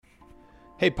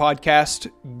Hey podcast,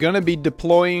 gonna be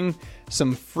deploying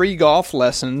some free golf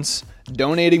lessons,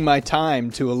 donating my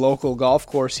time to a local golf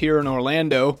course here in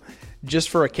Orlando just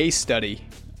for a case study.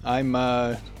 I'm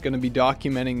gonna be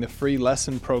documenting the free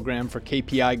lesson program for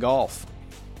KPI Golf.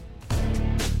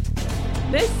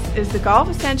 This is the Golf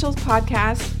Essentials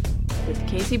Podcast with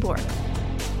Casey Borg.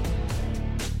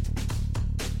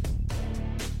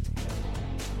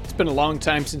 It's been a long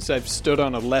time since I've stood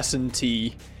on a lesson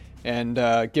tee and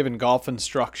given golf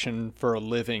instruction for a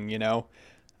living,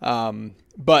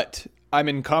 but I'm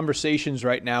in conversations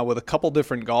right now with a couple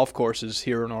different golf courses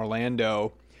here in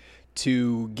Orlando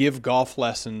to give golf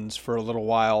lessons for a little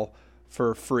while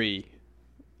for free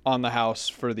on the house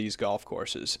for these golf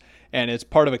courses. And it's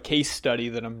part of a case study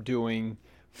that I'm doing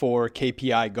for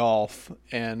KPI Golf.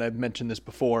 And I've mentioned this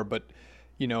before, but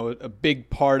a big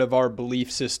part of our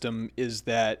belief system is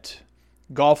that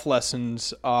golf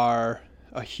lessons are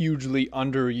a hugely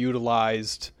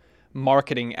underutilized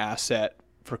marketing asset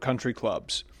for country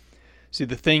clubs. See,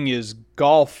 the thing is,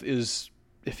 golf is,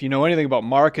 if you know anything about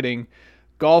marketing,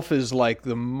 golf is like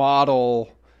the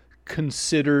model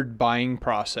considered buying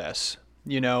process.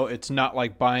 It's not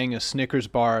like buying a Snickers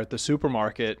bar at the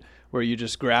supermarket where you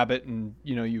just grab it and,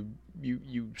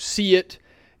 you see it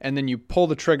and then you pull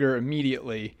the trigger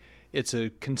immediately. It's a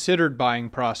considered buying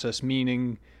process,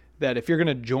 meaning that if you're going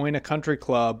to join a country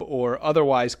club or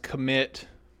otherwise commit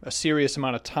a serious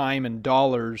amount of time and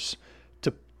dollars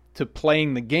to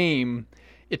playing the game,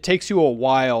 it takes you a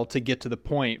while to get to the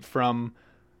point from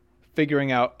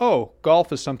figuring out, oh,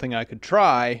 golf is something I could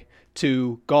try,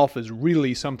 to golf is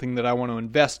really something that I want to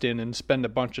invest in and spend a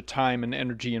bunch of time and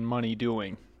energy and money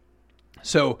doing.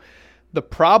 So the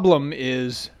problem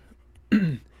is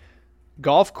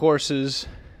golf courses,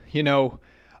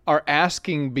 are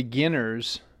asking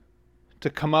beginners to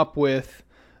come up with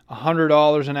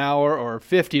 $100 an hour or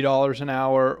 $50 an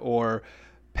hour or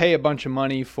pay a bunch of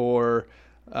money for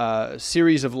a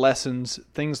series of lessons,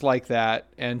 things like that,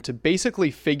 and to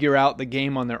basically figure out the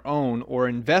game on their own or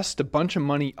invest a bunch of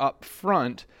money up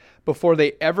front before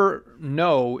they ever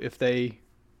know if they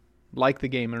like the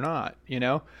game or not,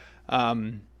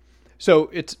 So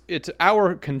it's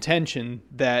our contention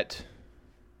that,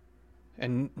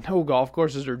 and no golf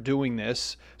courses are doing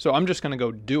this, so I'm just going to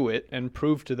go do it and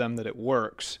prove to them that it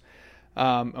works.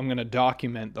 I'm going to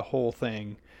document the whole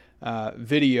thing,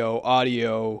 video,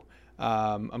 audio.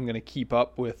 I'm going to keep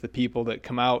up with the people that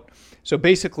come out. So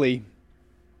basically,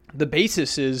 the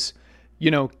basis is,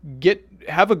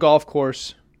 have a golf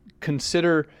course,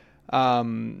 consider,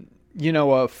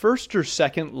 a first or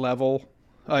second level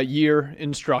year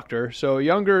instructor. So a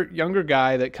younger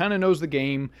guy that kind of knows the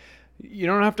game. You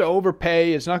don't have to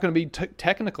overpay. It's not going to be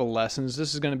technical lessons.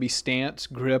 This is going to be stance,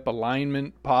 grip,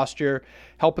 alignment, posture,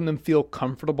 helping them feel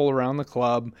comfortable around the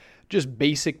club, just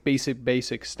basic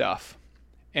stuff.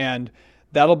 And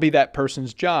that'll be that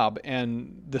person's job.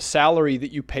 And the salary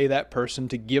that you pay that person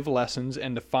to give lessons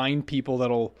and to find people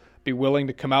that'll be willing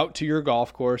to come out to your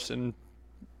golf course and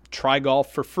try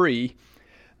golf for free,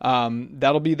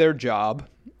 that'll be their job.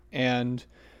 And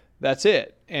that's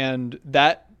it. And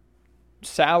that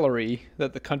salary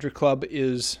that the country club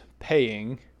is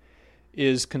paying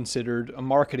is considered a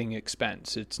marketing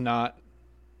expense. It's not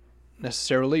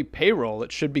necessarily payroll.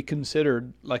 It should be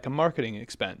considered like a marketing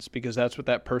expense because that's what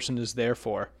that person is there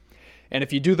for. And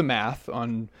if you do the math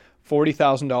on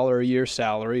 $40,000 a year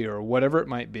salary or whatever it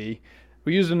might be,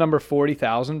 we use the number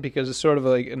 40,000 because it's sort of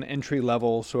like an entry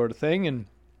level sort of thing. And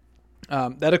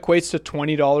that equates to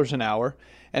 $20 an hour.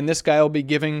 And this guy will be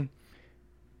giving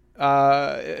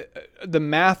the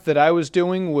math that I was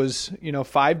doing was,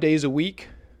 5 days a week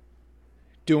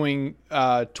doing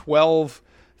 12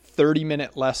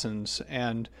 30-minute lessons.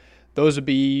 And those would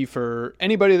be for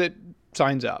anybody that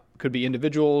signs up. Could be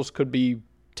individuals, could be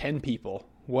 10 people,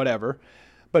 whatever.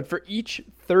 But for each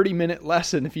 30-minute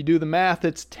lesson, if you do the math,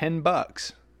 it's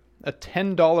 $10. A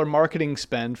 $10 marketing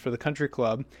spend for the country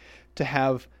club to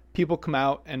have people come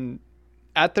out and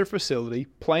at their facility,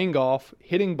 playing golf,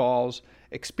 hitting balls,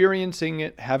 experiencing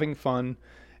it, having fun.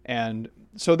 And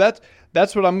so that's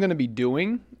what I'm going to be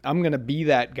doing. I'm going to be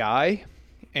that guy.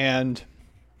 And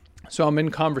so I'm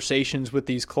in conversations with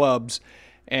these clubs,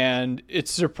 and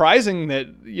it's surprising that,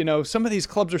 some of these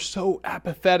clubs are so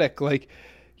apathetic. Like,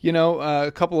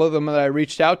 a couple of them that I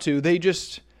reached out to, they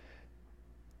just,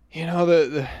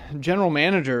 the general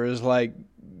manager is like,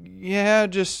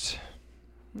 just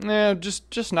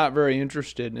not very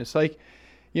interested. And it's like,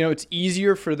 it's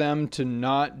easier for them to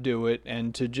not do it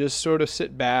and to just sort of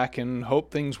sit back and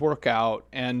hope things work out.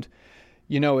 And,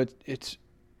 it's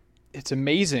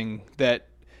amazing that,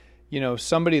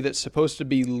 somebody that's supposed to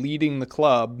be leading the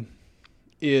club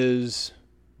is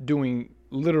doing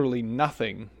literally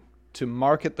nothing to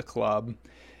market the club,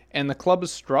 and the club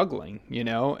is struggling,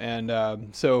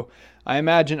 and so I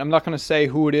imagine, I'm not going to say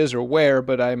who it is or where,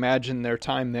 but I imagine their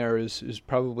time there is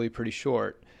probably pretty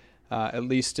short. At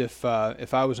least if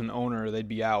I was an owner, they'd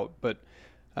be out. But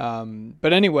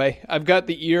anyway, I've got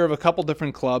the ear of a couple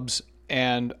different clubs,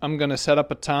 and I'm going to set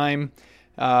up a time.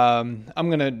 I'm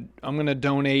gonna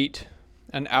donate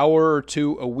an hour or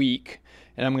two a week,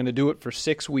 and I'm going to do it for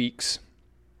 6 weeks.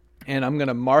 And I'm going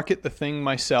to market the thing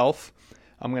myself.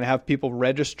 I'm going to have people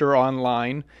register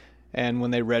online. And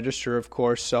when they register, of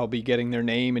course, I'll be getting their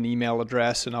name and email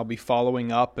address, and I'll be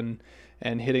following up and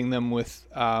hitting them with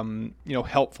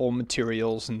helpful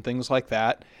materials and things like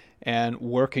that, and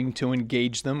working to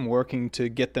engage them, working to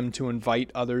get them to invite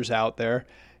others out there.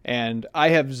 And I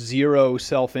have zero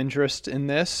self-interest in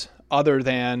this other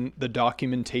than the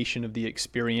documentation of the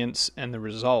experience and the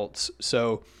results.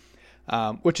 So,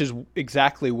 which is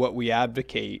exactly what we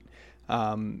advocate.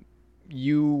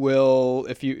 You will,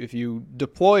 if you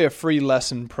deploy a free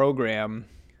lesson program,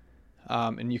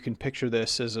 and you can picture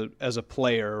this as a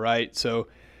player, right? So,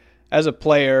 as a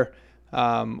player,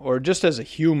 or just as a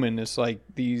human, it's like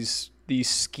these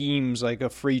schemes, like a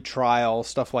free trial,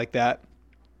 stuff like that.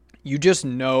 You just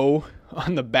know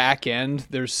on the back end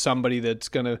there's somebody that's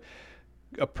going to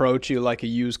approach you like a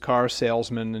used car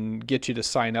salesman and get you to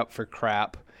sign up for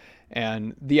crap.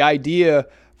 And the idea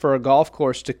for a golf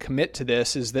course to commit to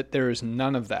this is that there is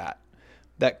none of that.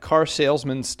 That car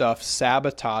salesman stuff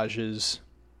sabotages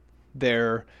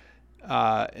their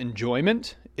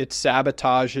enjoyment. It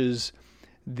sabotages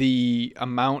the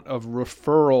amount of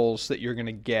referrals that you're going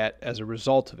to get as a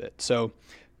result of it. So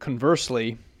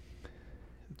conversely,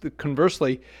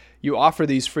 you offer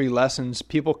these free lessons,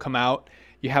 people come out,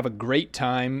 you have a great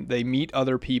time, they meet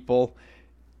other people,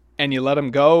 and you let them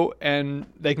go, and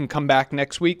they can come back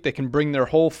next week. They can bring their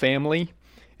whole family,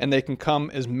 and they can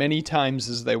come as many times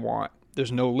as they want.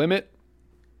 There's no limit,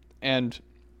 and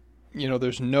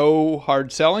there's no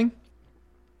hard selling.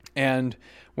 And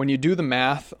when you do the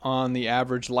math on the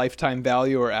average lifetime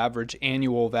value or average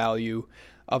annual value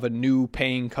of a new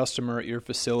paying customer at your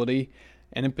facility,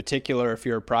 and in particular, if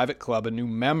you're a private club, a new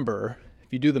member,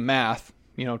 if you do the math,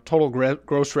 total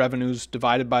gross revenues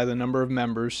divided by the number of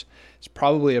members, it's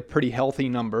probably a pretty healthy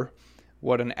number,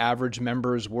 what an average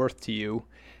member is worth to you.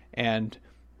 And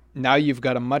now you've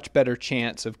got a much better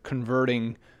chance of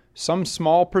converting some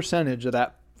small percentage of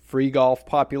that free golf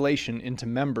population into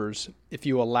members if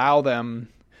you allow them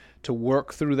to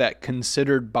work through that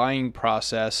considered buying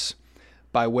process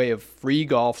by way of free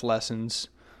golf lessons,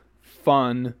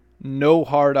 fun, no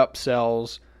hard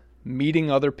upsells, meeting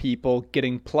other people,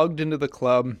 getting plugged into the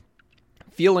club,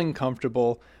 feeling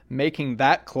comfortable, making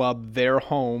that club their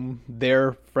home,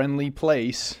 their friendly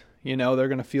place. They're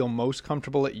going to feel most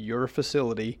comfortable at your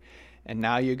facility, and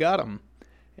now you got them.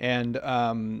 And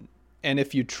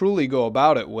if you truly go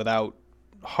about it without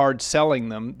hard selling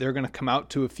them, they're going to come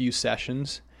out to a few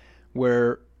sessions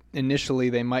where initially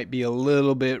they might be a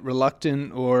little bit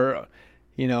reluctant or,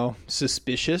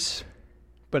 suspicious.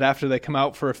 But after they come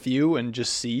out for a few and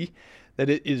just see that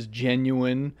it is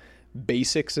genuine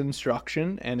basics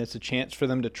instruction and it's a chance for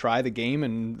them to try the game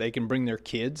and they can bring their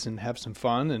kids and have some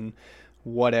fun and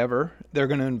whatever, they're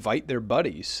going to invite their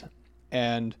buddies.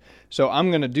 And so I'm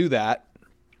going to do that.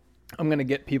 I'm going to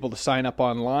get people to sign up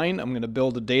online. I'm going to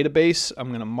build a database. I'm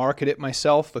going to market it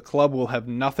myself. The club will have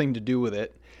nothing to do with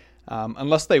it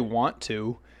unless they want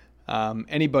to.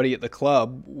 Anybody at the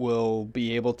club will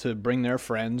be able to bring their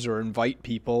friends or invite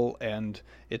people, and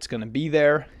it's going to be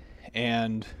there.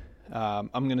 And I'm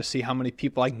going to see how many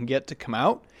people I can get to come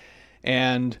out.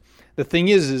 And the thing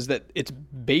is that it's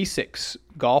basics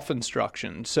golf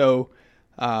instruction. So,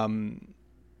 and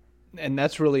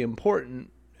that's really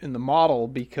important in the model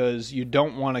because you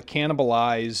don't want to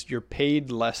cannibalize your paid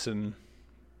lesson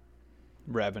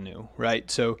revenue,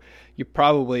 right? So you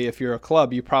probably, if you're a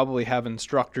club, you probably have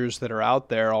instructors that are out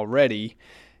there already,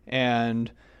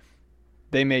 and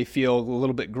they may feel a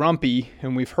little bit grumpy,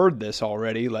 and we've heard this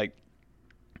already, like,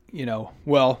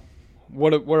 well,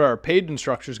 what are our paid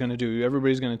instructors going to do?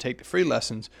 Everybody's going to take the free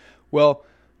lessons. Well,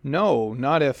 no,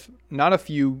 not if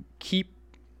you keep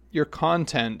your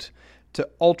content to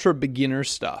ultra beginner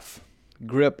stuff,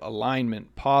 grip,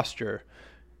 alignment, posture,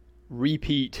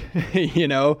 repeat,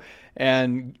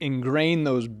 and ingrain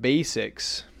those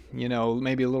basics,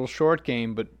 maybe a little short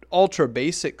game, but ultra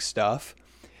basic stuff,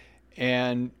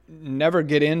 and never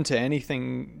get into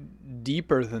anything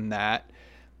deeper than that.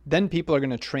 Then people are going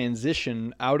to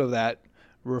transition out of that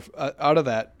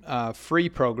free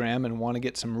program and want to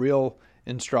get some real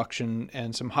instruction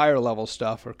and some higher level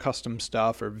stuff or custom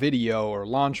stuff or video or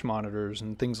launch monitors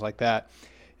and things like that.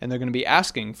 And they're going to be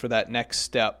asking for that next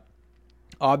step.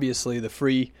 Obviously, the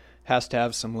free has to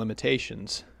have some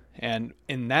limitations. And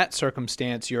in that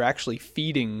circumstance, you're actually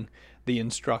feeding the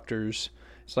instructors.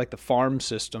 It's like the farm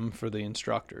system for the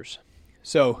instructors.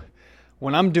 So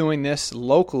when I'm doing this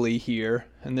locally here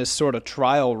in this sort of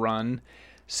trial run,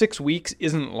 6 weeks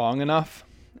isn't long enough.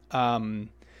 The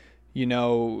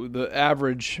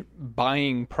average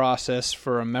buying process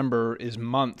for a member is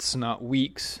months, not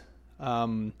weeks.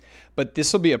 But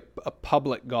this will be a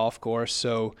public golf course,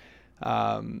 so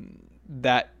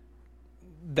that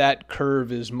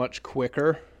curve is much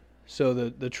quicker. So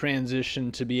the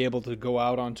transition to be able to go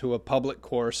out onto a public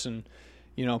course and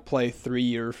play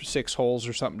 3 or 6 holes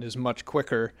or something is much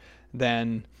quicker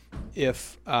than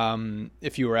if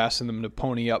you were asking them to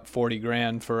pony up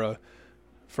 $40,000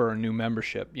 for a new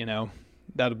membership.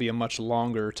 That'll be a much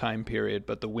longer time period,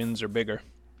 but the wins are bigger.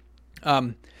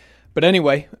 But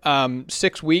anyway,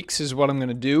 6 weeks is what I'm going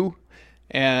to do,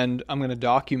 and I'm going to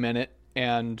document it.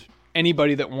 And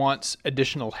anybody that wants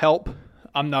additional help,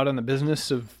 I'm not in the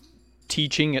business of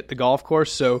teaching at the golf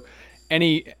course, so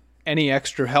any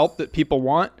extra help that people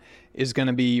want is going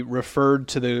to be referred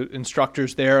to the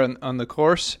instructors there on the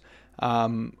course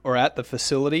or at the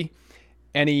facility.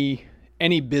 Any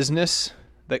business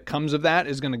that comes of that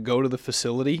is going to go to the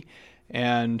facility.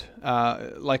 And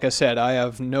like I said, I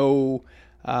have no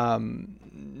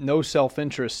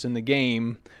self-interest in the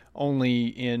game, only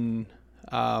in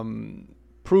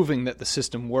proving that the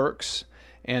system works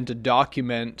and to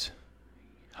document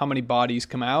how many bodies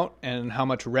come out and how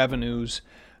much revenues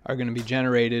are going to be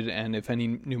generated, and if any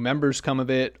new members come of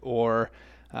it or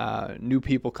new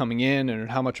people coming in,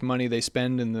 and how much money they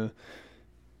spend in the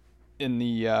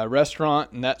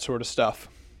restaurant and that sort of stuff.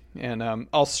 And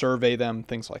I'll survey them,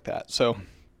 things like that. So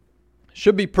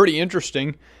should be pretty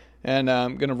interesting, and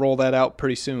I'm going to roll that out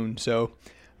pretty soon. So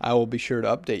I will be sure to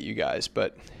update you guys.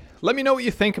 But let me know what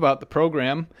you think about the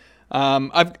program.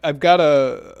 I've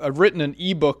written an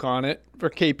ebook on it for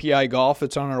KPI Golf.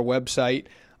 It's on our website.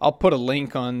 I'll put a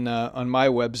link on my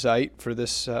website for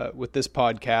this with this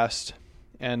podcast,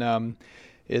 and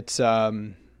it's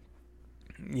it's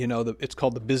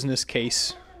called The Business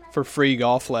Case for Free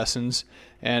Golf Lessons,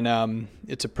 and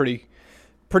it's a pretty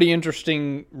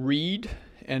interesting read,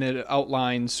 and it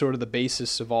outlines sort of the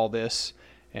basis of all this.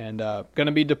 And going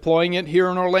to be deploying it here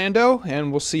in Orlando, and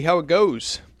we'll see how it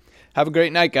goes. Have a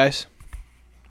great night, guys.